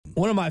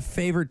One of my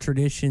favorite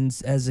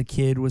traditions as a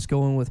kid was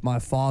going with my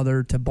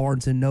father to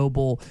Barnes &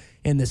 Noble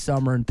in the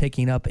summer and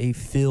picking up a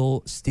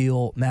Phil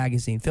Steele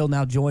magazine. Phil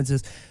now joins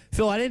us.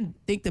 Phil, I didn't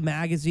think the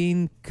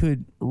magazine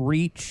could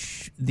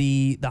reach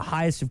the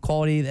highest of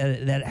quality that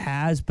it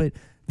has, but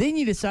then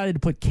you decided to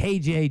put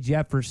KJ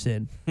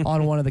Jefferson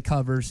on one of the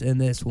covers in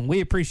this one.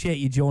 We appreciate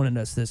you joining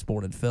us this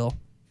morning, Phil.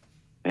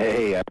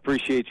 Hey, I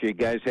appreciate you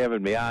guys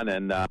having me on,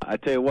 and I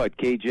tell you what,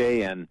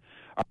 KJ and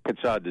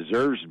Arkansas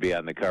deserves to be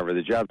on the cover.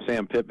 The job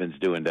Sam Pittman's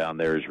doing down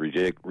there is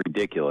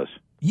ridiculous.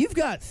 You've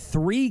got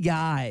three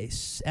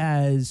guys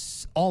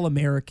as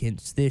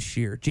All-Americans this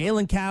year.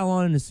 Jalen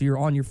Calhoun is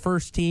on your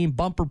first team,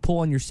 Bumper Pool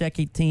on your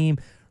second team,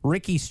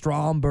 Ricky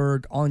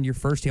Stromberg on your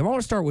first team. I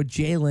want to start with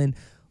Jalen.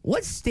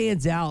 What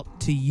stands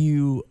out to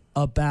you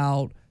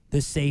about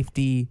the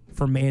safety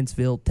from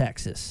Mansfield,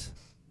 Texas?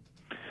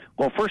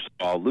 Well, first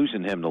of all,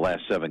 losing him the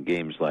last 7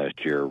 games last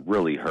year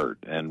really hurt.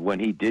 And when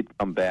he did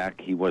come back,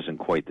 he wasn't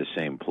quite the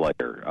same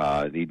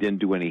player. He didn't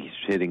do any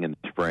hitting in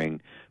the spring,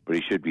 but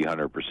he should be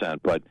 100%.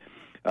 But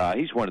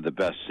he's one of the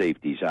best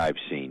safeties I've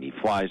seen. He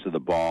flies to the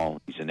ball.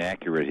 He's an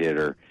accurate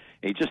hitter.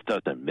 He just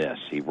doesn't miss.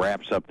 He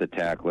wraps up the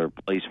tackler,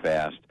 plays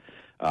fast.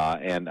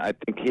 And I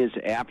think his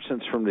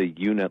absence from the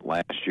unit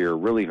last year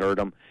really hurt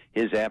him.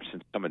 His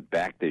absence coming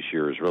back this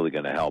year is really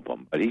going to help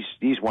him. But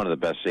he's one of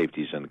the best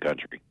safeties in the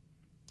country.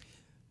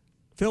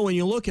 Phil, when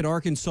you look at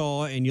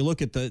Arkansas and you look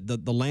at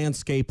the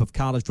landscape of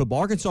college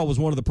football, Arkansas was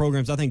one of the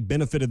programs I think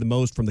benefited the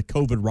most from the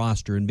COVID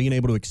roster and being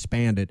able to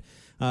expand it.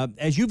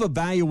 As you've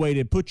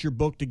evaluated, put your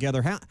book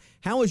together,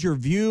 how is your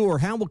view, or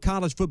how will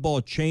college football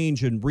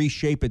change and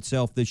reshape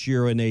itself this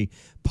year in a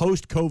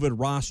post-COVID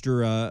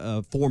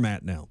roster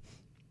format now?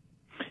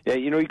 Yeah,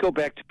 you go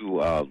back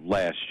to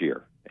last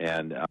year,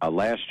 and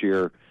last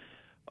year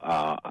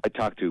I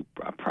talked to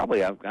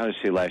probably, I'm going to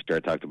say last year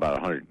I talked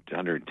about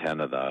 110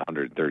 of the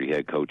 130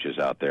 head coaches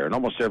out there, and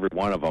almost every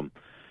one of them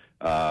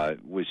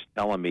was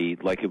telling me,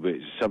 like it was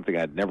something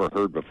I'd never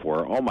heard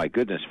before, oh my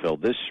goodness, Phil,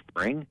 this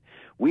spring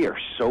we are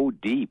so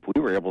deep.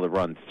 We were able to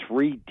run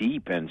 3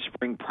 deep in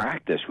spring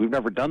practice. We've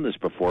never done this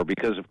before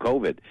because of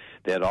COVID.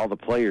 They had all the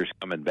players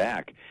coming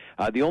back.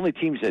 The only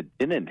teams that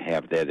didn't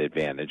have that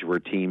advantage were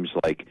teams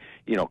like,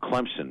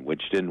 Clemson,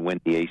 which didn't win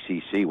the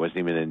ACC, wasn't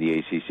even in the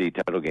ACC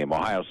title game.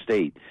 Ohio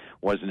State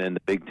wasn't in the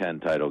Big Ten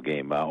title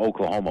game.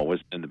 Oklahoma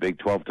wasn't in the Big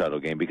 12 title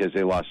game because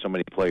they lost so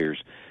many players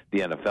the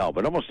NFL.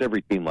 But almost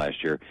every team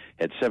last year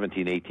had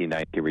 17, 18,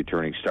 19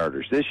 returning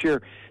starters. This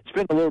year, it's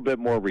been a little bit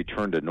more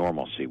return to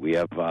normalcy. We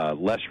have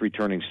less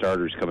returning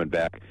starters coming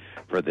back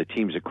for the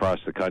teams across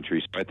the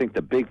country. So I think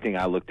the big thing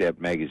I looked at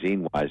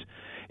magazine-wise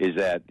is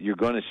that you're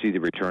going to see the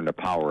return to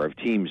power of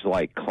teams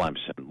like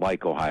Clemson,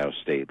 like Ohio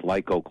State,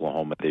 like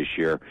Oklahoma this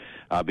year,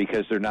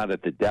 because they're not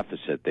at the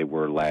deficit they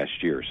were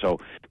last year. So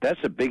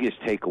that's the biggest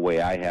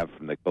takeaway I have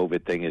from the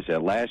COVID thing, is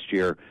that last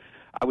year,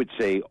 I would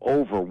say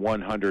over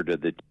 100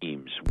 of the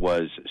teams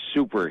was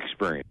super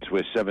experienced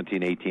with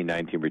 17, 18,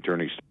 19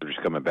 returning starters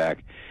coming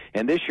back.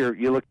 And this year,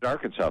 you look at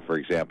Arkansas, for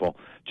example,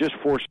 just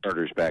 4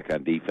 starters back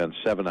on defense,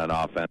 7 on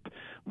offense,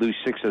 lose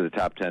 6 of the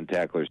top 10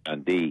 tacklers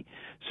on D.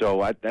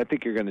 So I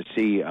think you're going to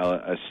see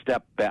a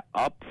step back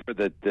up for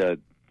the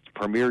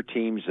premier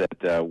teams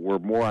that were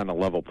more on a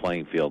level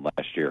playing field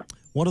last year.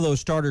 One of those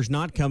starters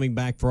not coming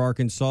back for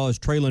Arkansas is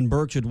Traylon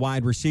Burks at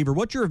wide receiver.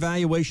 What's your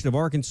evaluation of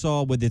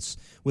Arkansas with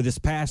its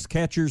pass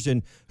catchers,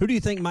 and who do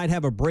you think might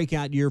have a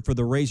breakout year for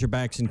the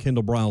Razorbacks and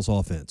Kendall Briles'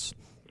 offense?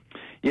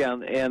 Yeah,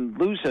 and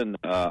losing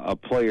a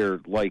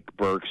player like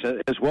Burks,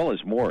 as well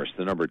as Morris,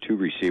 the number 2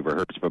 receiver,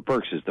 hurts, but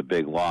Burks is the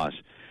big loss.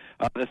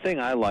 The thing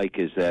I like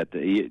is that,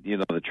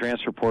 the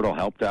transfer portal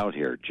helped out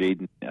here.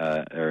 Jaden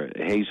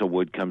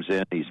Hazelwood comes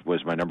in. He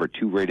was my number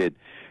 2 rated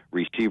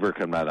receiver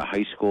coming out of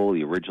high school.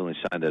 He originally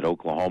signed at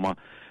Oklahoma.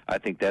 I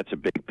think that's a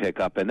big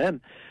pickup. And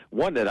then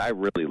one that I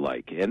really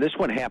like, and this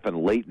one happened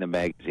late in the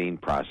magazine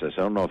process.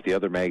 I don't know if the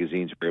other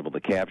magazines were able to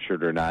capture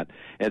it or not.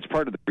 And it's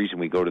part of the reason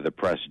we go to the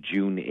press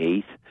June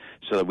 8th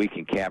so that we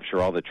can capture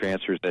all the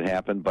transfers that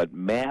happened. But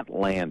Matt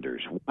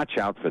Landers, watch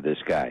out for this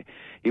guy.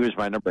 He was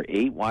my number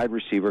 8 wide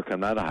receiver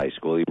coming out of high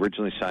school. He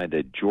originally signed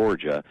at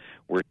Georgia,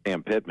 where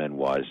Sam Pittman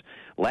was.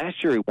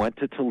 Last year he went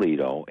to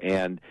Toledo,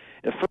 and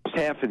the first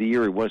half of the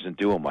year he wasn't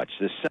doing much.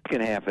 The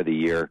second half of the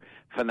year,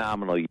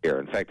 phenomenal year.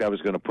 In fact, I was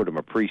going to put him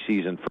a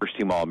preseason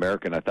first-team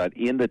All-American. I thought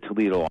in the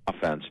Toledo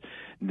offense,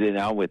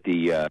 now with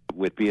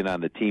being on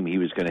the team, he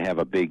was going to have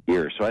a big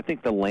year. So I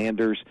think the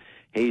Landers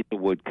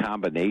Hazelwood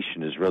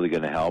combination is really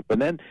going to help.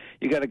 And then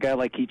you got a guy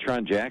like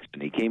Ketron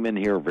Jackson. He came in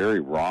here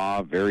very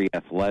raw, very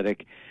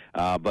athletic,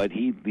 but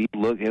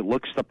it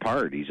looks the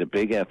part. He's a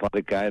big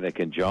athletic guy that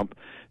can jump.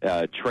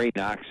 Trey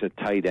Knox at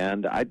tight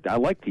end. I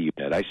like the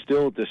unit. I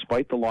still,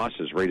 despite the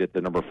losses, rate it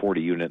the number 40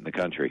 unit in the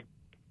country.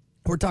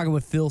 We're talking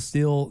with Phil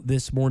Steele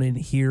this morning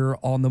here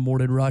on the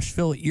Morning Rush.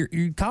 Phil,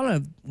 you kind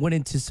of went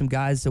into some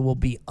guys that will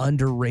be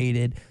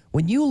underrated.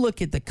 When you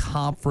look at the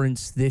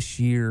conference this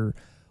year,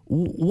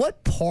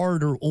 what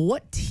part or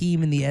what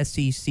team in the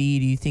SEC do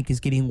you think is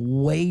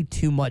getting way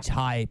too much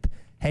hype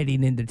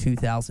heading into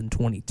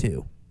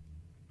 2022?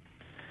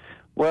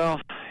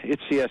 Well,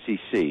 it's the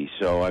SEC,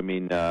 so I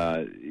mean,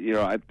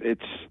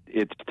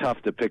 it's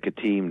tough to pick a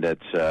team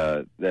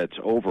that's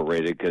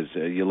overrated because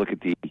you look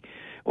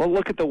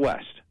at the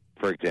West,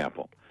 for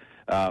example.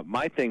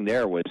 My thing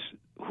there was,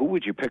 who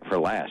would you pick for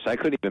last? I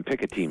couldn't even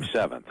pick a team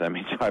seventh. I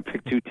mean, so I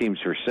picked two teams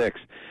for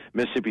sixth.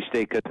 Mississippi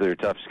State because of their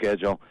tough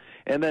schedule,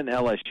 and then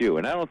LSU.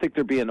 And I don't think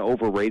they're being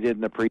overrated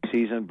in the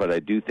preseason, but I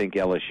do think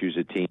LSU's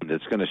a team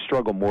that's going to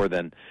struggle more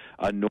than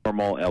a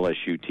normal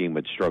LSU team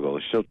would struggle.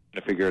 They're still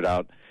trying to figure it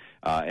out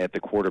at the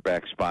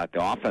quarterback spot.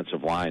 The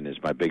offensive line is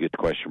my biggest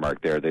question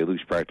mark there. They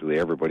lose practically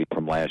everybody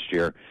from last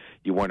year.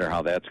 You wonder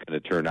how that's going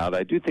to turn out.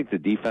 I do think the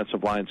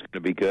defensive line is going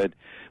to be good,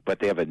 but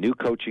they have a new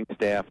coaching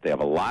staff. They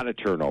have a lot of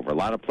turnover, a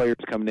lot of players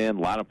coming in,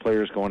 a lot of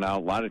players going out,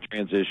 a lot of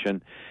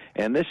transition.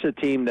 And this is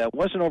a team that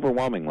wasn't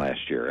overwhelming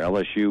last year.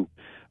 LSU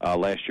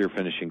last year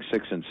finishing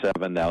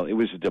 6-7. Now, it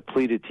was a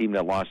depleted team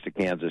that lost to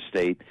Kansas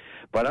State.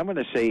 But I'm going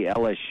to say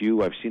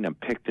LSU, I've seen them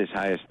picked as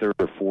high as third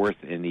or fourth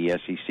in the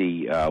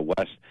SEC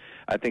West.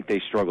 I think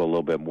they struggle a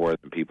little bit more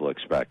than people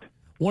expect.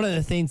 One of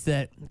the things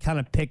that kind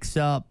of picks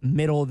up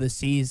middle of the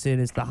season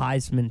is the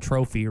Heisman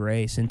Trophy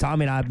race. And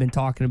Tommy and I have been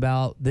talking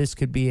about this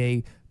could be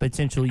a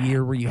potential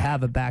year where you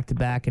have a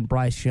back-to-back in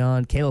Bryce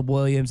Young. Caleb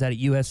Williams out at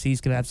USC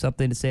is going to have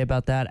something to say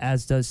about that,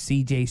 as does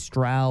C.J.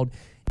 Stroud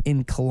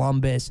in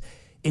Columbus.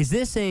 Is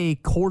this a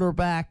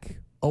quarterback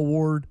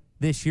award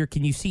this year?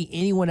 Can you see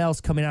anyone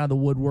else coming out of the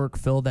woodwork,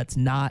 Phil, that's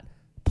not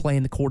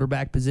playing the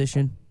quarterback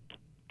position?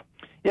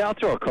 Yeah, I'll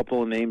throw a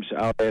couple of names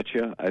out at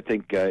you. I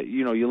think,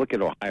 you look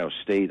at Ohio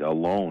State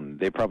alone,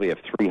 they probably have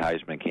three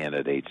Heisman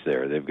candidates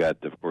there. They've got,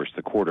 of course,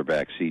 the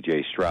quarterback,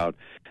 C.J. Stroud.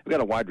 They've got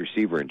a wide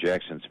receiver in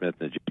Jackson Smith.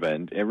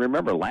 And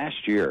remember,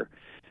 last year,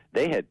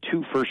 they had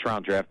 2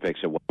 first-round draft picks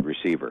at wide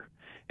receiver.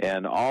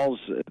 And all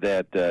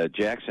that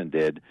Jackson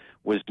did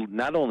was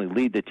not only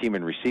lead the team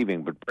in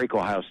receiving, but break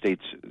Ohio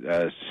State's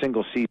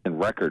single-season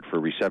record for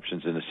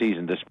receptions in the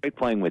season, despite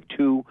playing with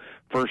 2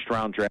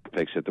 first-round draft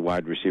picks at the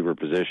wide receiver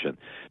position.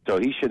 So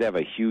he should have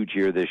a huge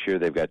year this year.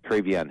 They've got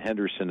Travion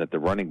Henderson at the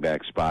running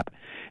back spot.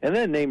 And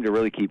then a name to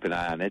really keep an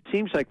eye on. It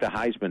seems like the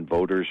Heisman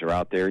voters are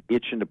out there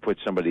itching to put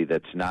somebody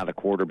that's not a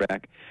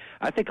quarterback.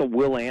 I think of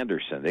Will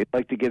Anderson. They'd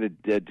like to get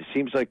it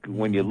seems like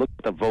when you look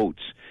at the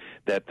votes,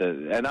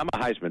 and I'm a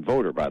Heisman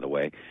voter, by the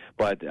way,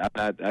 but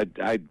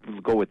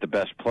I'd go with the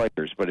best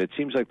players. But it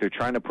seems like they're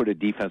trying to put a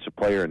defensive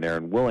player in there,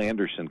 and Will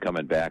Anderson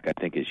coming back, I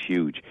think, is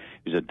huge.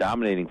 He's a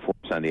dominating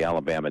force on the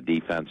Alabama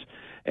defense,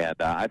 and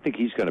I think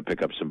he's going to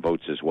pick up some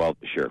votes as well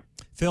this year.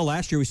 Phil,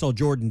 last year we saw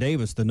Jordan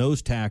Davis, the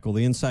nose tackle,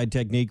 the inside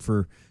technique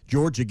for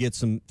Georgia, get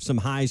some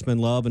Heisman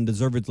love, and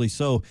deservedly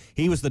so.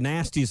 He was the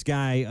nastiest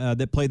guy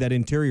that played that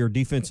interior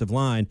defensive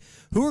line.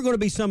 Who are going to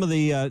be some of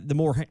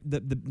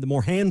the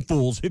more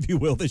handfuls, if you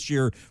will, this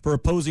year for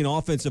opposing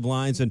offensive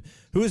lines, and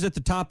who is at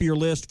the top of your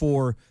list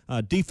for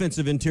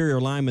defensive interior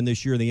linemen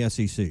this year in the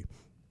SEC?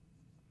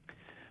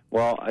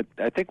 Well,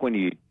 I think when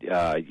you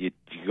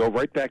go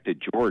right back to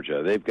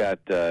Georgia, they've got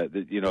a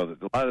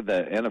lot of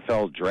the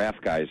NFL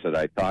draft guys that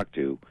I talked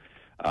to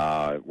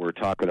were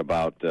talking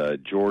about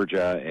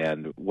Georgia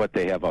and what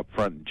they have up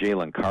front,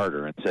 Jalen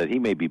Carter, and said he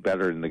may be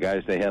better than the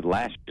guys they had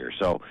last year.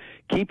 So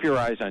keep your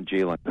eyes on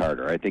Jalen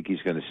Carter. I think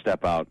he's going to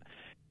step out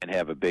and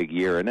have a big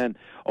year. And then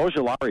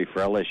Ojulari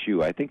for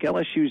LSU. I think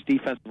LSU's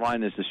defensive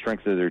line is the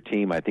strength of their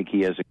team. I think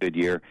he has a good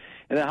year.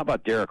 And then how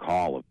about Derek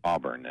Hall of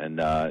Auburn?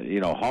 And,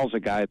 Hall's a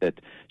guy that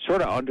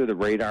sort of under the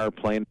radar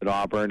playing at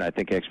Auburn. I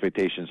think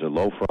expectations are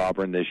low for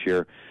Auburn this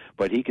year,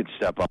 but he could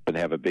step up and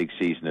have a big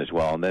season as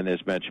well. And then, as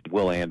mentioned,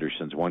 Will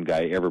Anderson's one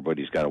guy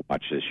everybody's got to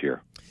watch this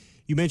year.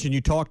 You mentioned you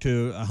talked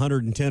to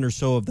 110 or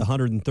so of the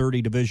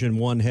 130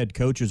 Division I head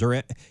coaches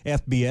or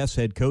FBS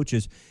head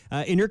coaches.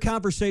 In your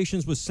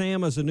conversations with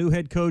Sam as a new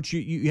head coach,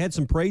 you had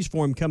some praise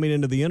for him coming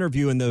into the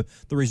interview and the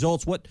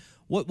results.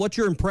 What's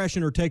your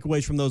impression or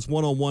takeaways from those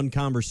one-on-one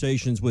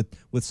conversations with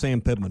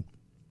Sam Pittman?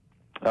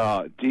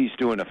 He's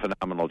doing a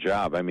phenomenal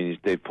job. I mean,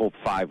 they've pulled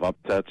 5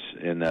 upsets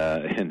in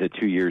the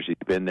 2 years he's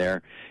been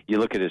there. You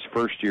look at his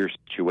first-year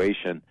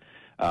situation,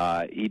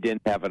 he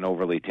didn't have an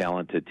overly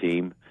talented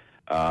team.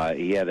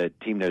 He had a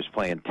team that was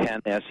playing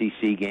 10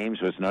 SEC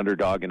games, was an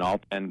underdog in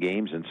all 10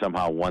 games, and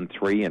somehow won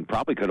 3, and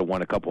probably could have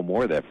won a couple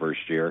more that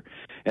first year.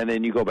 And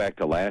then you go back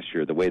to last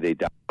year, the way they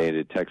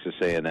dominated Texas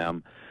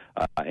A&M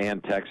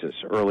and Texas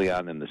early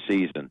on in the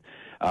season.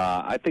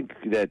 I think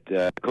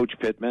that Coach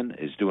Pittman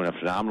is doing a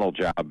phenomenal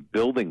job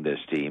building this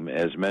team.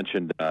 As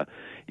mentioned,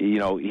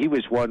 he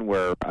was one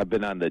where I've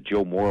been on the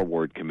Joe Moore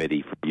Award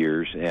Committee for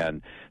years,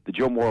 and the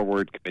Joe Moore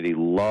Award Committee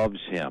loves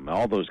him.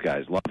 All those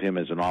guys love him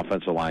as an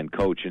offensive line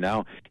coach, and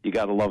now you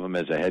got to love him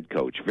as a head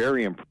coach.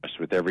 Very impressed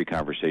with every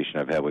conversation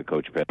I've had with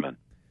Coach Pittman.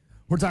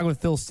 We're talking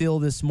with Phil Steele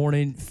this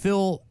morning.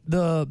 Phil,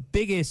 the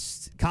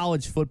biggest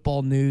college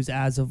football news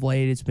as of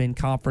late has been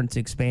conference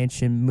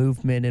expansion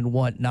movement and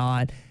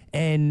whatnot.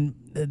 And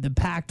the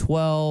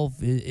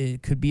Pac-12,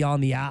 it could be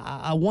on the.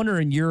 I wonder,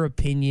 in your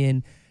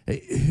opinion,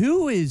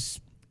 who is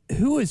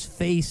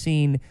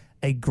facing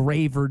a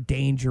graver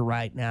danger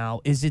right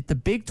now? Is it the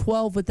Big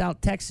 12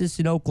 without Texas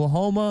and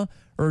Oklahoma,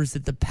 or is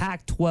it the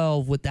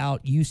Pac-12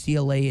 without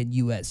UCLA and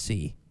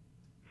USC?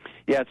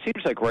 Yeah, it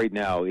seems like right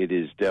now it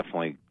is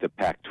definitely the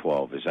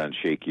Pac-12 is on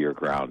shakier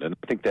ground, and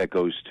I think that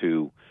goes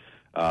to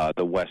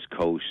the West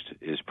Coast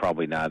is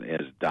probably not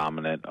as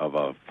dominant of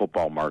a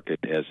football market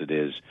as it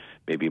is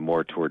maybe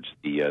more towards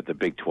the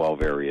Big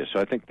 12 area.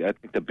 So I think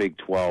the Big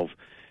 12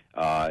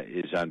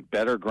 is on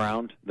better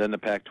ground than the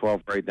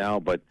Pac-12 right now.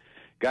 But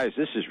guys,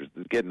 this is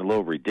getting a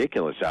little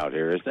ridiculous out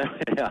here, isn't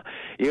it?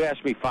 You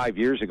asked me 5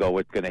 years ago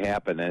what's going to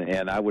happen,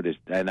 and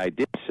I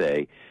did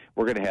say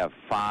we're going to have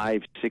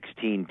 5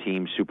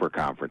 16-team super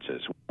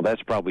conferences. Well,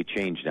 that's probably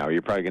changed now.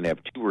 You're probably going to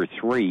have 2 or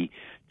 3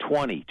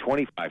 20,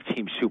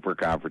 25-team super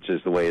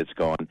conferences the way it's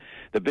going.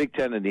 The Big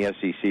Ten and the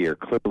SEC are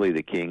clearly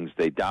the kings.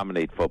 They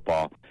dominate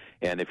football.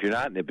 And if you're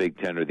not in the Big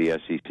Ten or the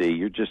SEC,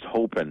 you're just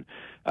hoping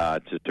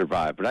to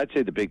survive. But I'd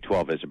say the Big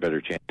 12 has a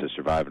better chance of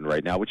surviving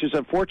right now, which is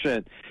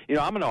unfortunate. You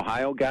know, I'm an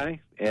Ohio guy,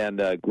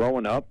 and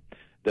growing up,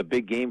 the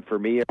big game for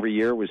me every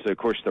year was, of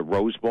course, the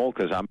Rose Bowl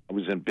because I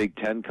was in Big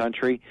Ten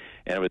country,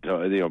 and it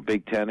was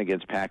Big Ten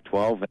against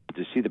Pac-12. And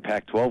to see the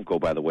Pac-12 go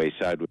by the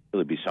wayside would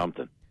really be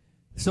something.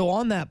 So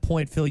on that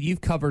point, Phil,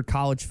 you've covered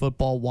college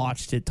football,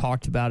 watched it,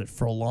 talked about it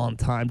for a long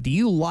time. Do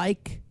you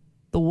like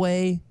the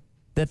way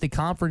that the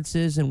conference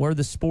is and where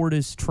the sport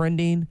is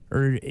trending,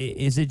 or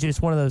is it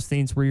just one of those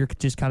things where you're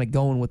just kind of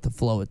going with the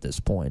flow at this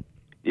point?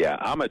 Yeah,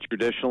 I'm a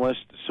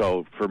traditionalist,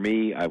 so for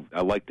me,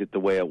 I liked it the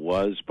way it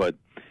was, but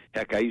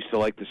heck, I used to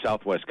like the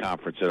Southwest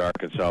Conference that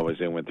Arkansas was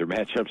in with their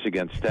matchups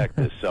against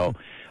Texas. So,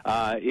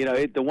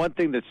 the one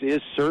thing that is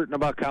certain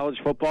about college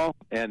football,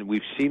 and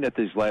we've seen it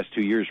these last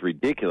 2 years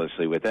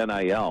ridiculously with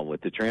NIL,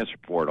 with the transfer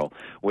portal,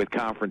 with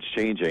conference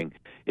changing,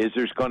 is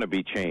there's going to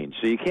be change.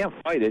 So you can't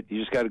fight it. You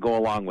just got to go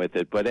along with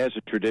it. But as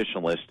a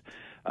traditionalist,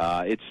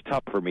 it's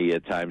tough for me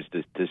at times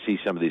to see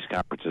some of these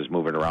conferences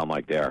moving around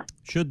like they are.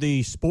 Should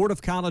the sport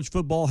of college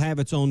football have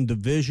its own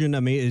division? I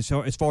mean,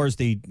 as far as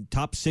the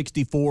top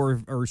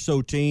 64 or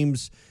so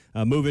teams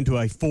move into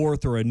a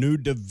fourth or a new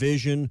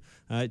division,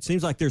 it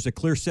seems like there's a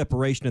clear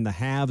separation in the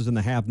haves and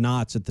the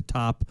have-nots at the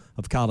top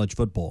of college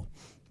football.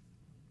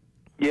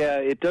 Yeah,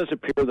 it does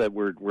appear that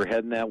we're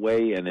heading that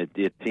way, and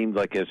it seemed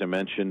like, as I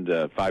mentioned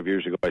 5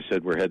 years ago, I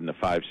said we're heading to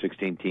 5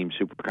 16-team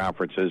super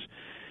conferences.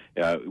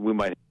 We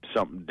might have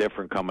something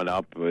different coming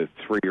up with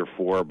 3 or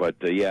 4, but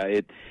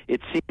it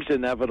seems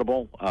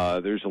inevitable.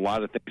 There's a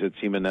lot of things that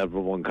seem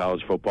inevitable in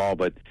college football,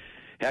 but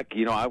heck,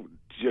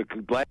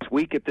 last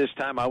week at this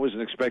time, I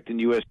wasn't expecting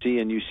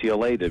USC and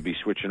UCLA to be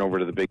switching over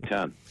to the Big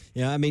Ten.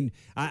 Yeah, I mean,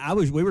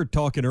 we were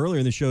talking earlier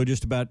in the show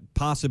just about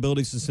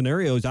possibilities and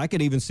scenarios. I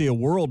could even see a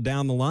world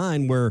down the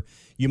line where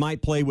you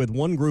might play with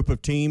one group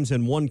of teams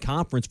in one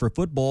conference for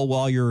football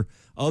while your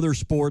other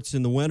sports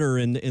in the winter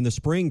and in the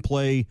spring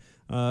play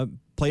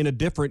in a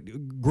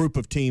different group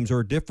of teams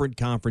or a different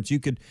conference. You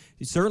could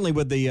certainly,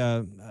 with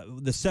the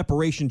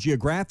separation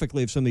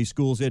geographically of some of these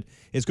schools,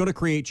 it's going to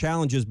create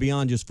challenges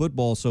beyond just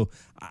football. So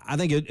I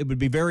think it would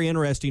be very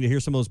interesting to hear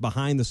some of those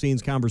behind the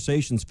scenes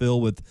conversations, Phil,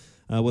 with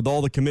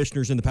all the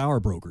commissioners and the power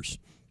brokers.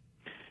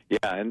 Yeah,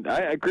 and I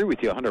agree with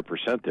you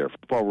 100% there.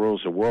 Football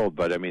rules the world,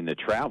 but I mean the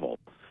travel.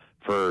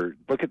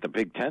 Look at the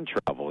Big Ten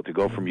travel to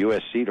go from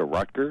USC to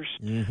Rutgers.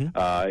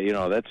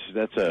 Mm-hmm.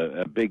 That's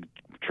a big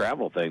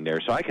travel thing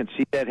there. So I can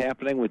see that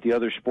happening with the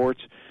other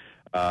sports.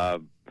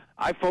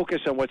 I focus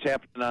on what's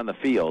happening on the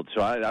field,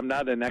 so I'm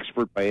not an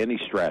expert by any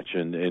stretch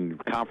in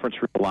conference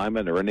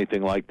realignment or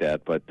anything like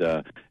that, but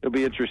it'll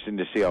be interesting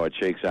to see how it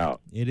shakes out.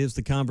 It is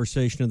the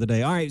conversation of the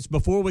day. All right,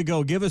 before we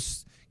go, give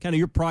us kind of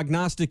your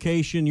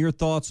prognostication, your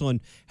thoughts on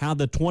how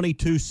the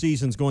 22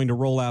 season's going to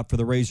roll out for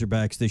the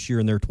Razorbacks this year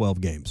in their 12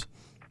 games.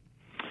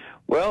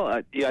 Well,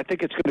 I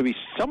think it's going to be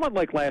somewhat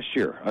like last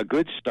year, a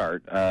good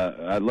start.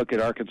 I look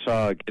at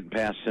Arkansas getting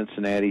past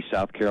Cincinnati,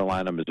 South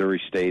Carolina, Missouri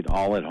State,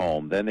 all at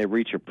home. Then they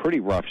reach a pretty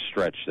rough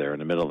stretch there in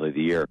the middle of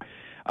the year.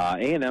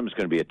 A&M is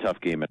going to be a tough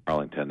game at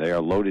Arlington. They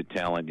are loaded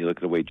talent. You look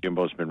at the way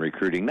Jimbo's been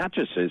recruiting, not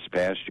just this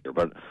past year,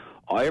 but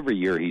every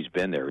year he's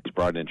been there. He's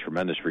brought in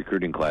tremendous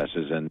recruiting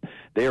classes, and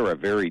they are a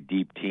very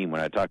deep team. When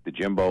I talk to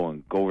Jimbo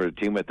and go over the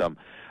team with them,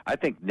 I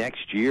think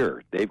next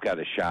year they've got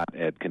a shot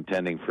at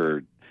contending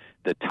for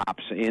the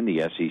tops in the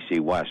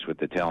SEC West with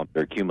the talent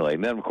they're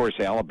accumulating. Then, of course,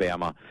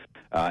 Alabama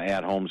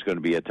at home is going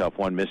to be a tough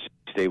one. Mississippi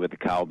State with the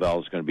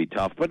Cowbells is going to be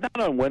tough, but not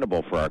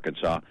unwinnable for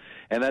Arkansas.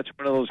 And that's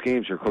one of those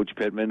games where Coach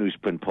Pittman, who's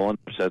been pulling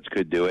upsets,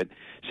 could do it.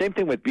 Same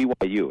thing with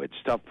BYU. It's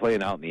tough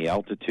playing out in the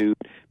altitude.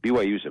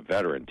 BYU's a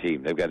veteran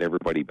team. They've got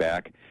everybody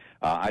back.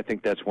 I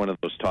think that's one of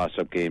those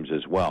toss-up games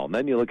as well. And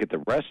then you look at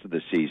the rest of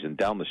the season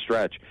down the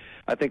stretch,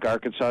 I think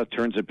Arkansas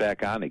turns it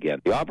back on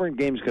again. The Auburn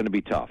game's going to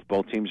be tough.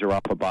 Both teams are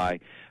off a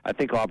bye. I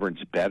think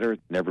Auburn's better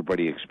than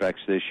everybody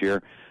expects this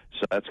year.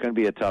 So that's going to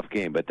be a tough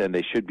game, but then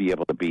they should be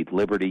able to beat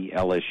Liberty,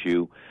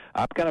 LSU.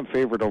 I've got them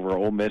favored over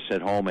Ole Miss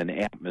at home and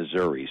at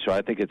Missouri. So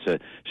I think it's a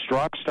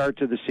strong start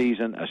to the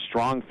season, a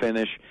strong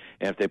finish,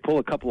 and if they pull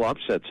a couple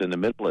upsets in the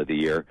middle of the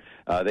year,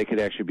 they could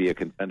actually be a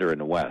contender in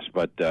the West.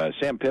 But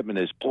Sam Pittman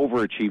has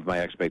overachieved my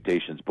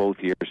expectations both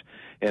years,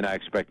 and I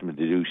expect him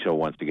to do so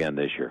once again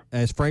this year.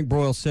 As Frank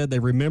Broyles said, they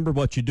remember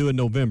what you do in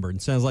November,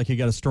 and sounds like you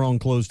got a strong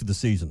close to the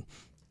season.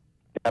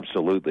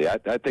 Absolutely.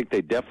 I think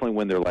they definitely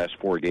win their last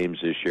 4 games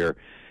this year.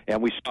 And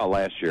we saw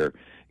last year,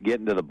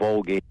 getting to the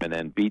bowl game and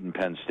then beating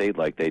Penn State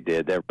like they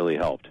did, that really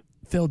helped.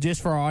 Phil,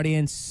 just for our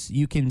audience,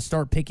 you can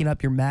start picking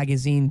up your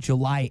magazine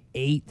July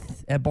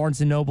 8th at Barnes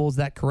 & Noble. Is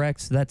that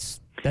correct? So that's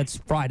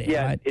Friday,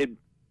 right? It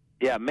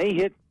may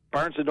hit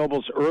Barnes &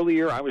 Noble's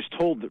earlier. I was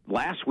told that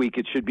last week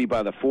it should be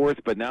by the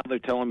 4th, but now they're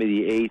telling me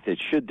the 8th.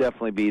 It should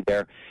definitely be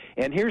there.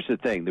 And here's the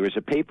thing. There was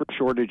a paper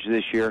shortage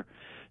this year,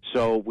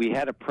 so we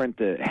had to print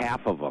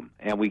half of them,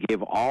 and we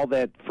gave all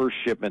that first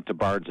shipment to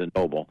Barnes &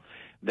 Noble.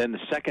 Then the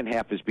second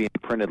half is being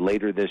printed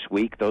later this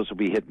week. Those will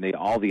be hitting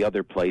all the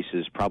other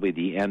places probably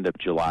the end of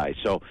July.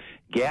 So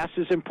gas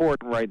is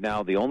important right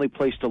now. The only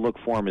place to look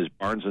for them is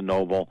Barnes &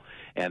 Noble,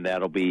 and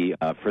that'll be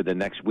for the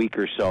next week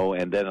or so,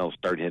 and then it'll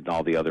start hitting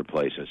all the other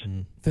places.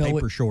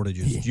 Paper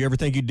shortages. Did you ever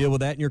think you'd deal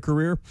with that in your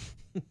career?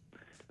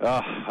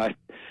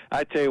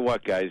 I tell you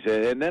what, guys,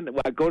 and then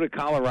I go to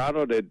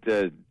Colorado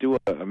to do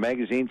a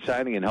magazine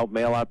signing and help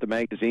mail out the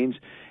magazines,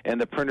 and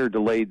the printer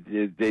delayed.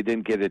 They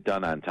didn't get it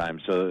done on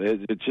time, so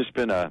it's just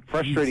been a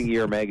frustrating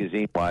year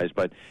magazine-wise,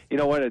 but you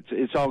know what?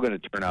 It's all going to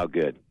turn out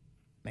good.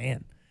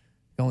 Man,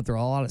 going through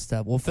a lot of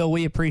stuff. Well, Phil,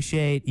 we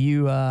appreciate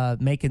you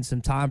making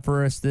some time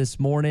for us this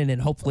morning, and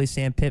hopefully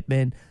Sam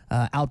Pittman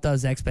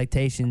outdoes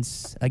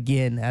expectations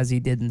again as he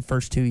did in the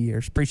first 2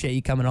 years. Appreciate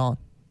you coming on.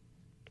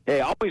 Hey,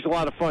 always a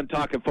lot of fun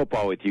talking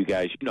football with you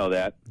guys. You know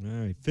that.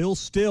 All right. Phil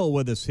Steele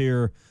with us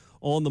here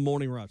on the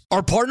Morning Rush.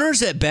 Our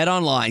partners at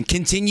BetOnline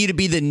continue to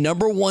be the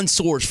 #1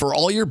 source for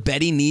all your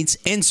betting needs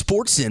and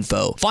sports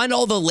info. Find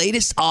all the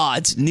latest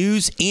odds,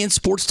 news, and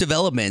sports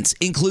developments,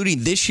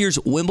 including this year's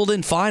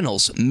Wimbledon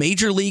Finals,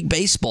 Major League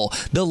Baseball,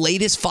 the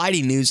latest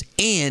fighting news,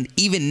 and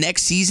even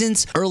next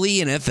season's early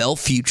NFL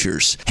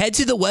futures. Head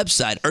to the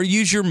website or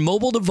use your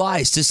mobile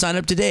device to sign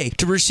up today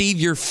to receive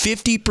your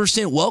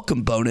 50%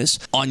 welcome bonus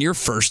on your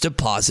first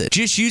deposit.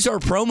 Just use our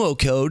promo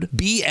code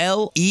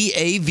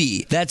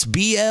BLEAV. That's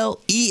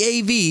BLEAV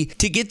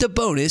to get the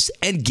bonus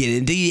and get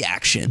into the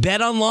action.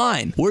 Bet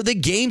online, where the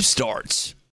game starts.